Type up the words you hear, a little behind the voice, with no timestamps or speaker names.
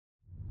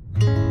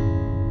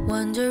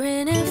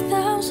Wondering if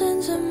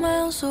thousands of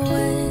miles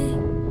away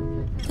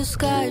the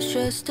sky's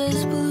just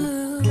as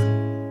blue.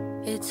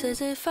 It's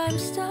as if I'm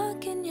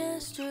stuck in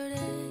yesterday.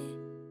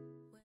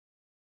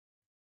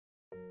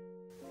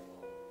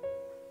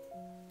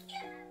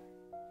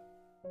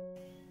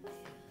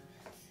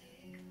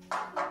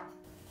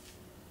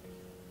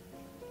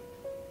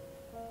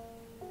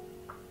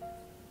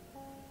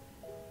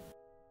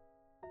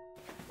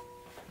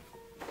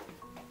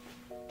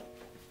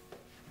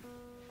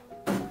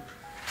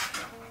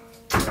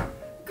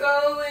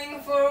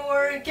 Going for a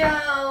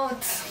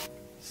workout.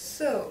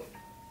 So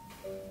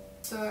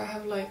I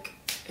have like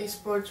a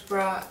sports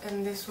bra,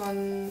 and this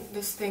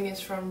thing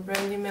is from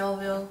Brandy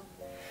Melville,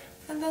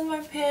 and then my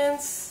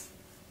pants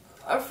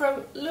are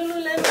from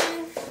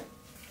Lululemon.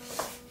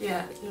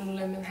 Yeah,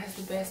 Lululemon has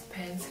the best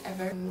pants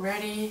ever. I'm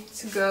ready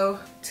to go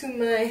to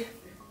my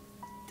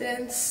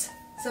dance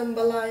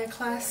Zambalaya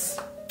class.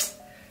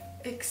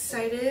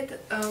 Excited.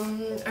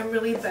 I'm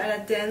really bad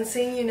at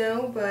dancing, you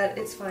know, but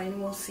it's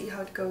fine. We'll see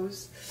how it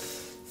goes.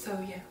 So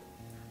yeah.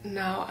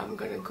 Now I'm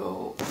gonna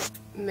go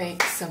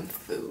make some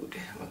food.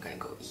 We're gonna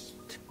go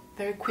eat.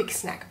 Very quick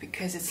snack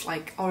because it's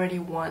like already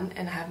 1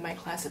 and I have my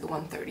class at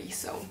 1:30,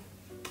 so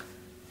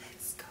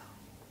let's go.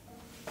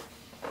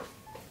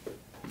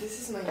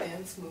 This is my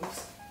dance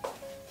moves.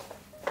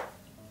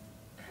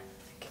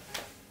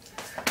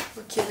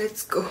 Okay,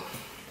 let's go.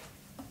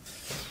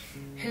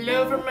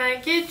 Hello from my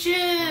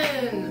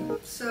kitchen!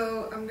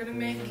 So I'm gonna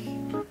make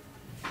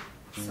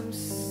some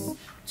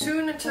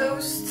tuna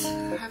toast.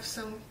 I have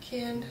some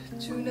canned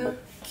tuna,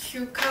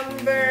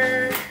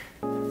 cucumber,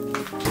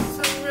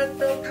 some red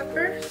bell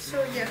pepper. So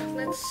yeah,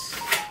 let's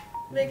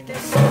make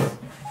this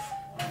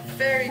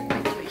very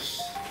quickly.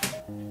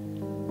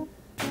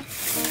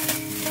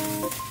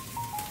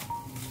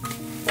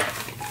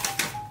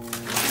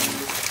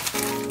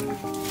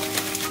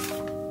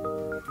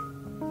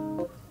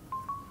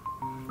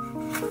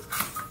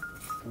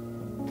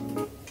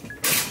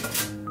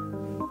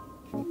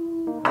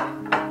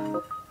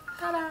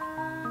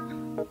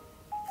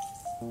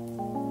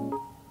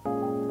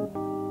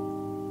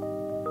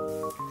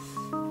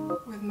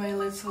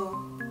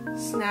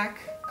 Snack.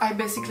 I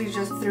basically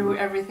just threw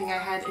everything I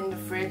had in the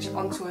fridge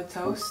onto a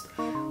toast.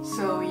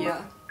 So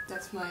yeah,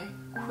 that's my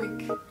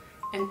quick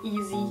and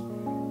easy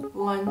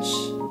lunch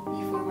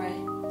before my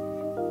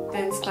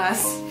dance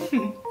class.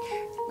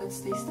 Let's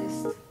taste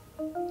this.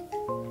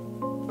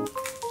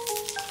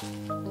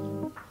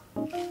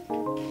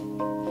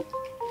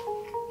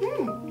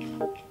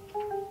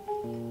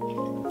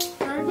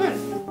 Very good.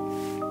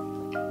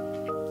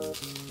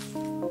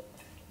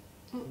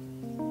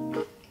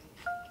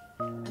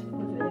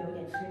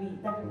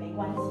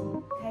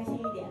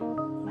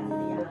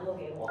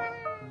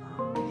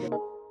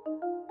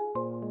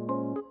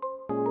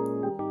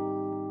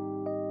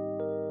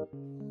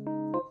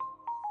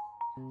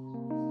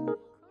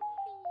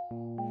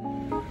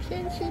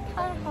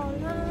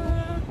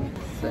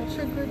 Such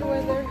a good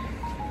weather.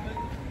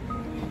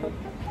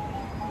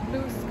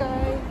 Blue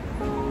sky.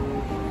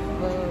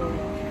 Whoa.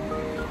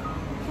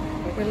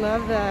 We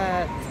love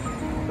that.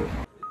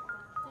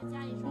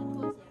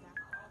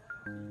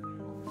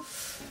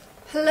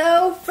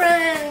 Hello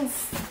friends!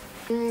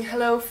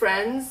 Hello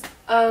friends.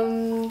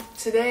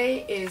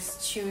 Today is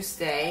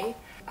Tuesday.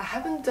 I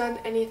haven't done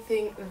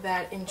anything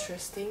that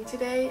interesting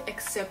today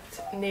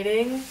except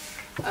knitting.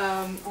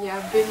 Yeah,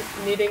 I've been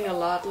knitting a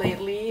lot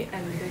lately,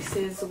 and this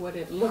is what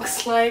it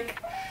looks like.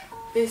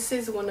 This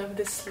is one of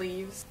the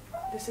sleeves.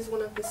 This is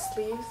one of the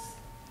sleeves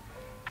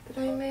that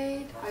I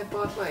made. I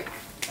bought like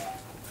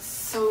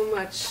so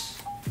much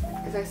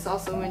because I saw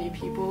so many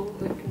people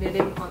like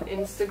knitting on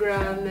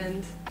Instagram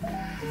and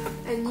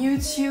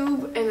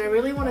YouTube, and I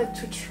really wanted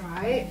to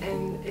try,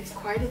 and it's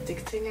quite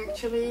addicting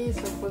actually.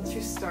 So once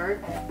you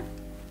start,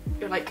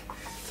 you're like,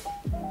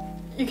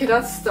 you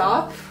cannot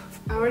stop.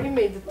 I already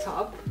made the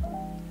top.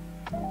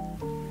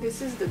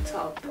 This is the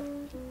top.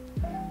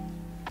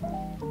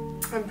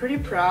 I'm pretty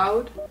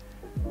proud,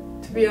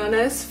 to be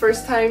honest.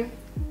 First time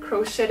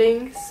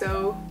crocheting,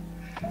 so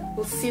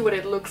we'll see what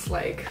it looks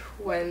like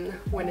when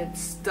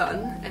it's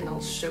done, and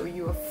I'll show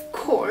you, of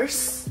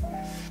course.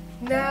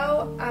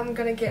 Now I'm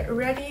gonna get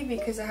ready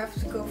because I have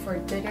to go for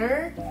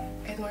dinner,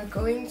 and we're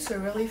going to a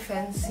really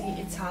fancy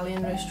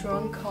Italian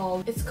restaurant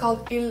called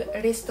Il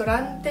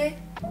Ristorante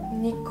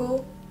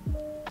Nico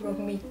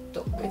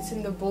Romito. It's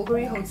in the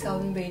Bulgari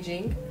Hotel in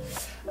Beijing.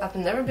 I've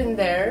never been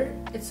there.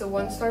 It's a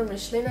 1-star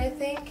Michelin, I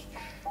think.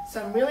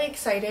 So I'm really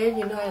excited.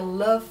 You know, I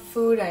love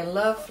food. I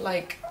love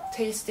like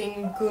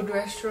tasting good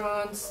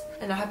restaurants,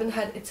 and I haven't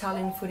had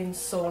Italian food in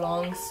so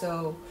long,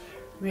 so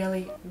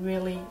really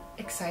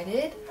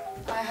excited.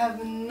 I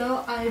have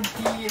no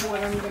idea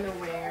what I'm gonna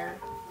wear.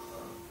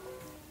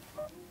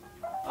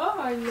 Oh,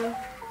 I know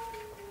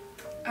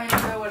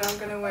what I'm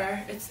gonna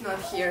wear. It's not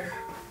here.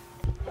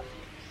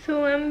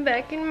 So I'm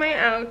back in my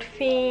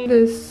outfit.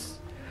 This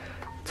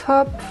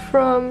top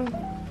from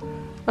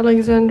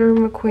Alexander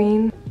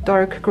McQueen,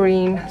 dark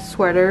green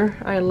sweater.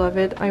 I love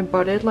it. I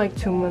bought it like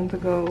 2 months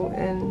ago,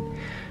 and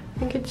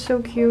think it's so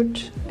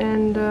cute.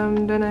 And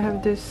then I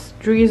have this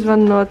Dries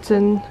Van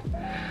Noten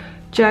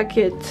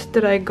jacket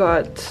that I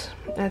got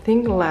I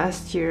think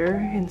last year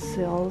in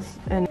sales,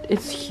 and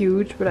it's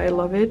huge but I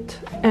love it.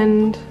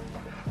 And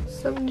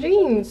some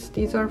jeans.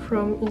 These are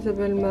from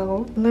Isabelle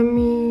Marant. Let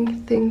me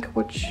think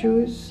what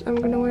shoes I'm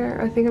gonna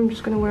wear. I think I'm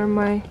just gonna wear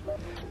my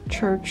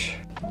church.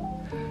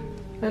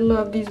 I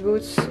love these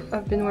boots.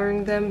 I've been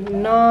wearing them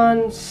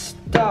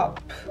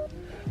non-stop.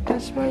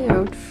 That's my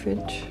outfit.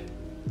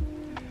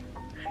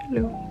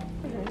 Hello.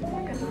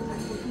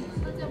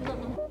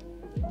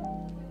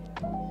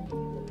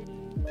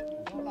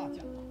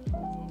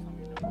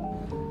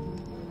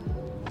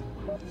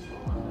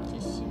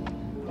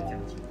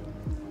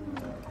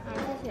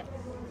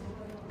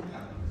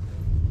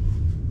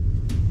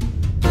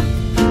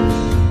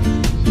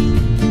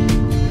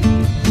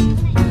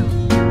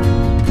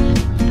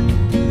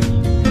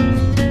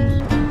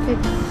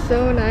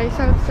 So nice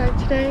outside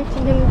today.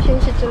 今天的天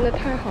气真的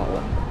太好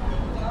了，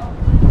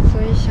所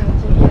以想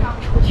今天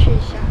出去一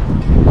下，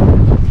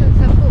散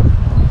散步。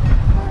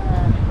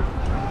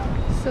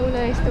So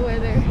nice the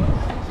weather.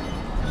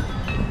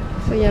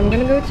 So yeah, I'm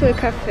gonna go to a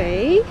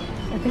cafe.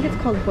 I think it's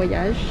called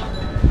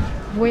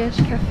Voyage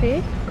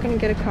Cafe. I'm gonna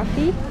get a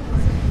coffee,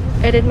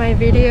 edit my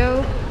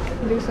video,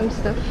 do some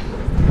stuff,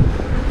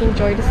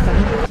 enjoy the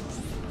sun.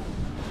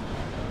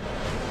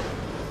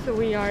 So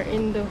we are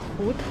in the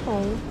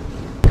Hutong.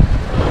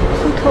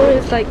 Hutong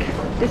is like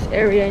this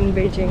area in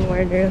Beijing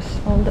where there's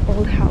all the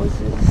old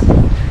houses,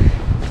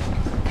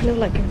 kind of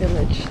like a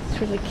village. It's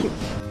really cute.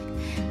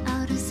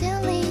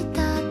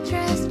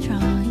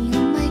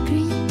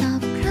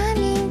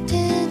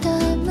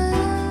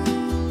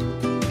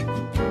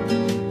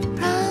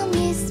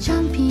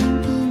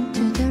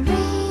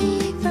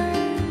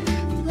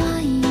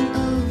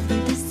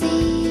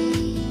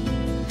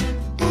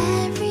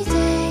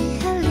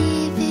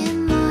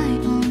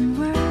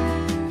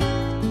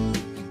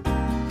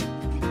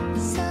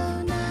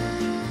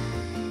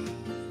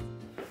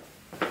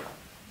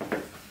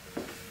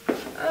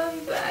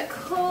 Back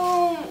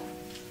home,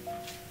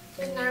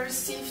 and I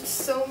received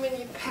so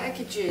many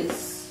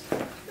packages.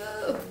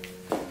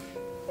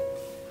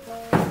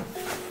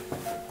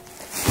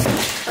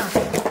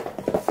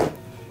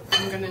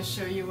 I'm gonna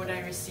show you what I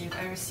received.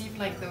 I received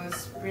like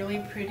those really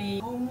pretty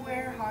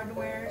homeware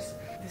hardwares.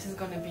 This is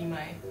gonna be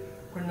my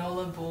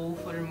granola bowl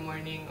for the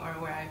morning, or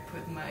where I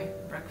put my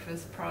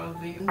breakfast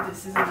probably. And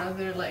this is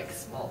another like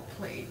small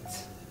plate.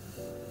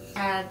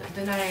 And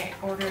then I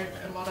ordered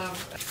a lot of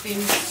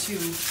things to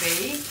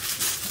bake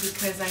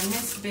because I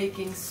miss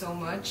baking so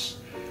much,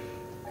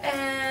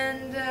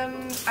 and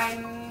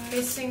I'm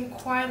missing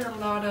quite a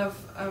lot of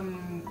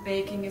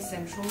baking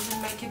essentials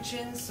in my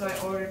kitchen, so I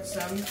ordered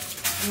some.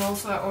 And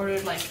also I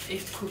ordered like a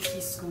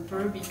cookie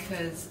scooper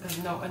because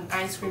no, an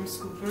ice cream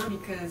scooper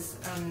because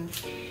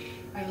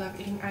I love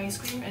eating ice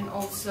cream, and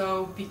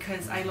also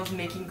because I love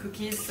making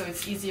cookies, so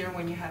it's easier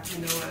when you have,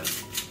 you know, a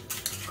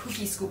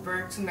cookie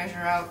scooper to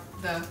measure out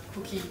the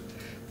cookie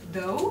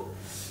dough.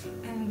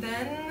 And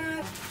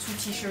then 2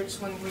 t-shirts,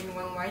 one green,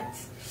 one white,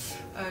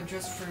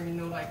 just for, you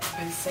know, like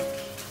basic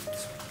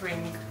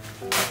spring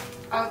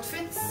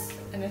outfits.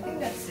 And I think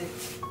that's it.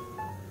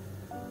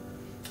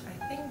 I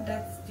think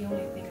that's the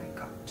only thing I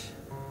got.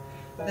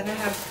 Then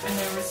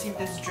I received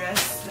this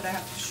dress that I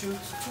have to shoot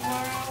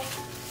tomorrow.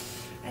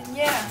 And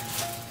yeah,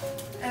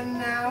 and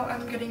now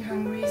I'm getting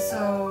hungry,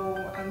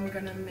 so I'm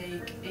gonna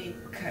make a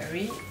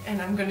curry,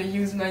 and I'm gonna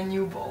use my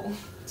new bowl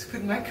to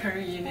put my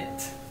curry in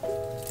it.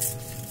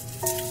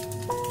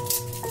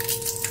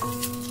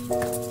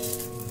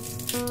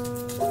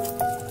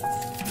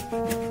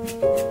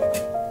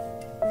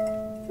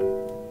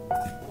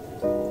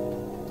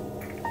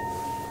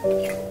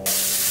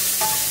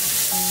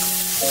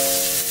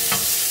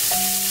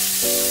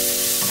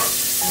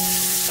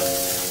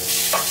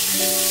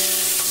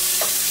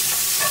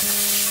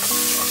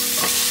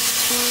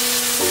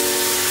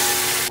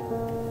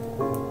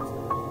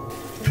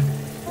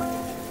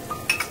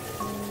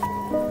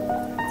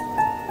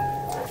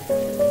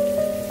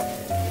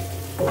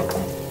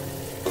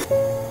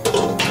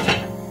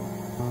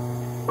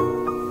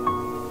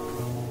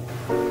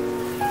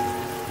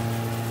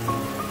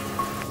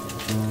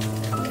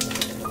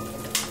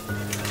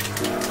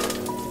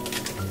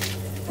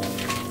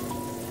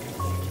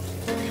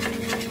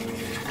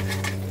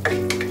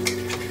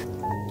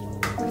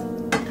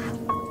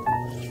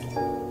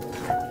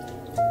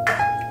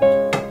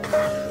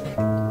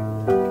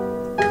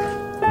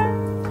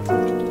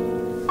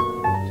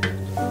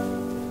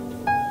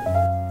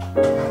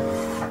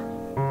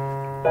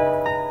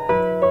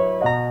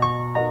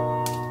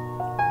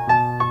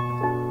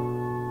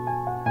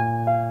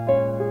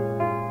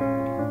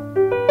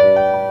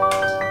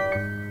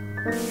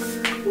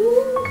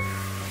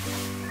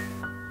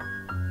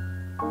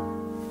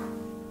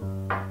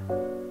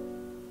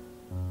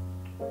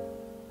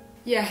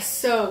 Yes,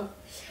 so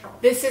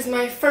this is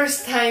my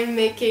first time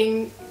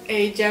making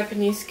a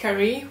Japanese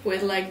curry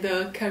with like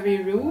the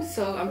curry roux,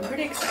 so I'm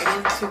pretty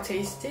excited to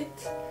taste it.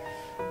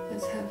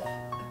 Let's have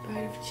a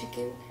bite of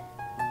chicken.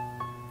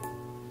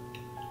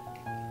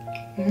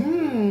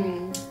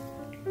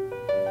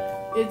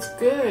 It's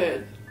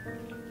good.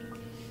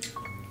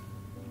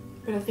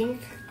 But I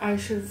think I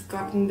should have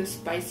gotten the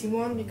spicy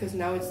one because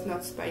now it's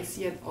not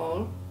spicy at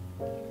all.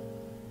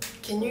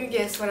 Can you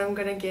guess what I'm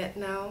gonna get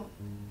now?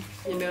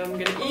 You know I'm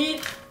gonna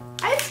eat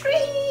ice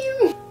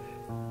cream!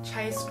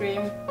 Chai ice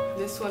cream.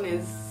 This one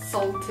is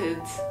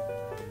salted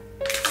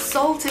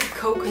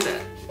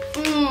coconut.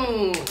 So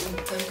I'm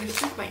gonna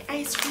eat my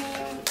ice cream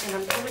and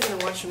I'm probably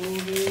gonna watch a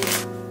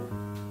movie.